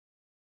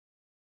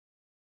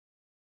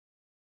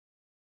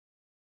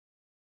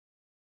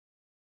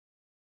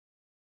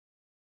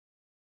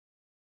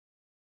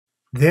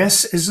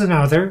This is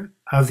another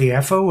of the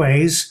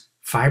FOA's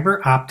Fiber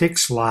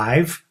Optics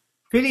Live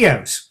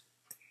videos.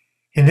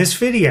 In this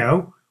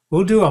video,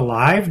 we'll do a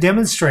live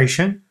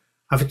demonstration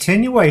of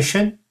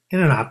attenuation in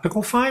an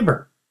optical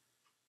fiber.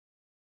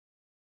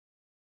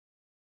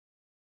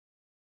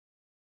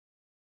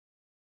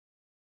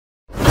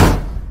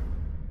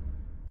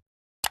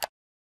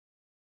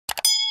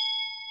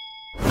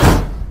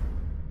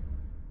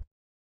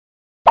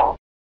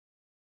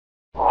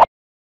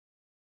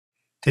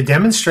 To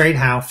demonstrate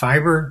how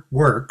fiber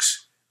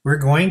works, we're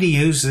going to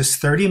use this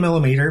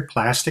 30mm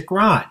plastic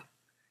rod.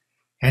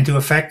 And to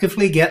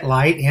effectively get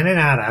light in and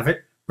out of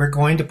it, we're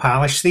going to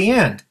polish the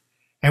end.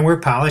 And we're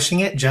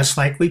polishing it just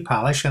like we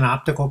polish an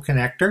optical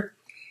connector,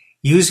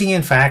 using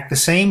in fact the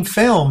same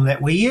film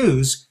that we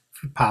use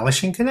for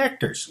polishing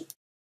connectors.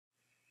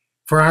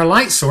 For our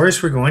light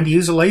source, we're going to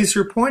use a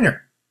laser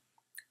pointer.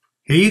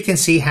 Here you can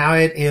see how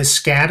it is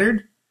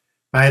scattered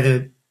by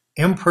the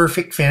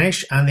imperfect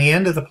finish on the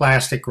end of the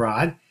plastic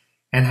rod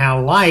and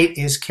how light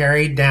is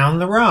carried down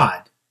the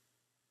rod.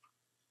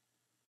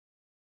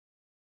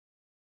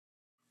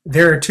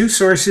 There are two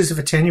sources of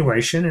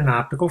attenuation in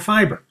optical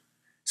fiber: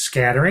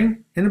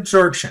 scattering and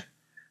absorption.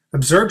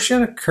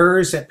 Absorption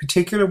occurs at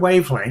particular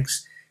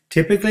wavelengths,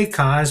 typically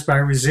caused by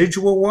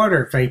residual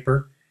water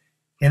vapor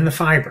in the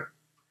fiber.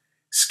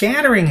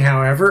 Scattering,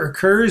 however,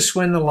 occurs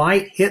when the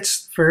light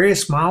hits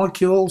various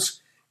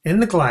molecules in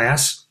the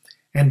glass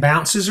and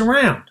bounces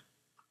around.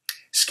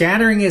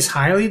 Scattering is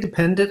highly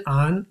dependent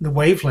on the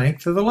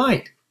wavelength of the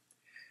light.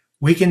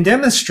 We can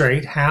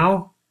demonstrate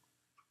how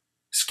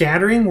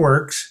scattering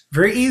works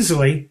very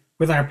easily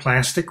with our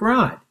plastic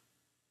rod.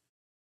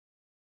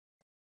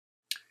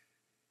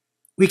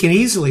 We can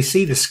easily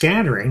see the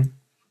scattering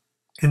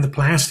in the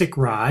plastic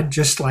rod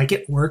just like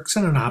it works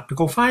in an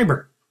optical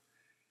fiber.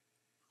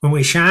 When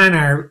we shine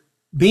our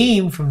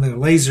beam from the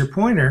laser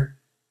pointer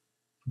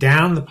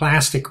down the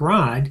plastic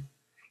rod,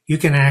 you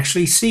can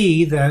actually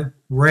see the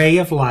ray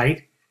of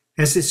light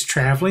as it's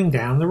traveling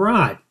down the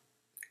rod.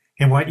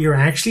 And what you're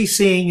actually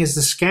seeing is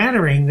the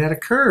scattering that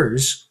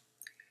occurs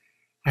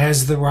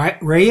as the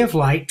ray of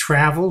light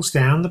travels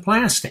down the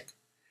plastic.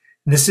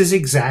 This is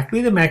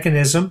exactly the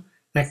mechanism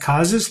that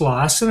causes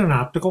loss in an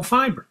optical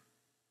fiber.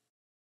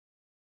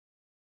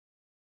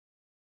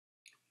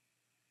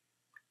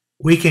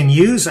 We can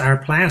use our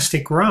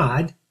plastic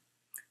rod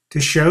to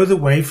show the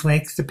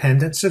wavelength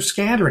dependence of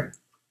scattering.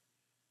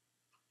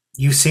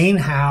 You've seen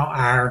how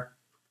our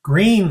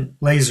green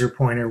laser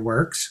pointer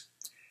works.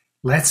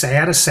 Let's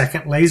add a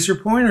second laser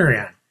pointer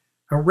in,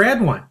 a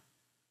red one.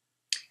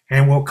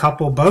 And we'll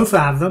couple both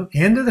of them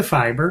into the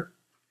fiber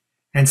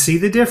and see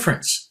the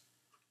difference.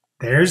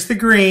 There's the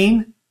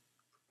green.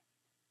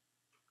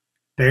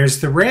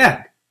 There's the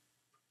red.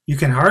 You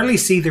can hardly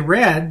see the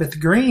red, but the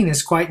green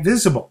is quite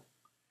visible.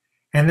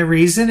 And the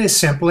reason is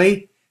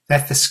simply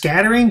that the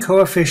scattering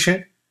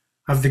coefficient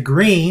of the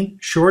green,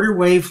 shorter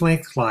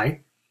wavelength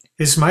light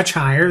is much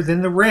higher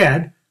than the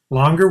red,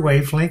 longer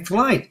wavelength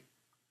light.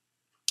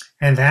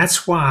 And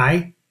that's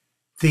why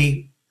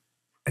the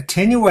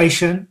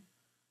attenuation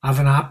of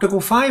an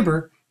optical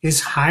fiber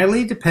is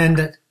highly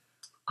dependent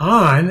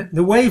on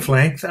the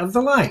wavelength of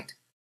the light.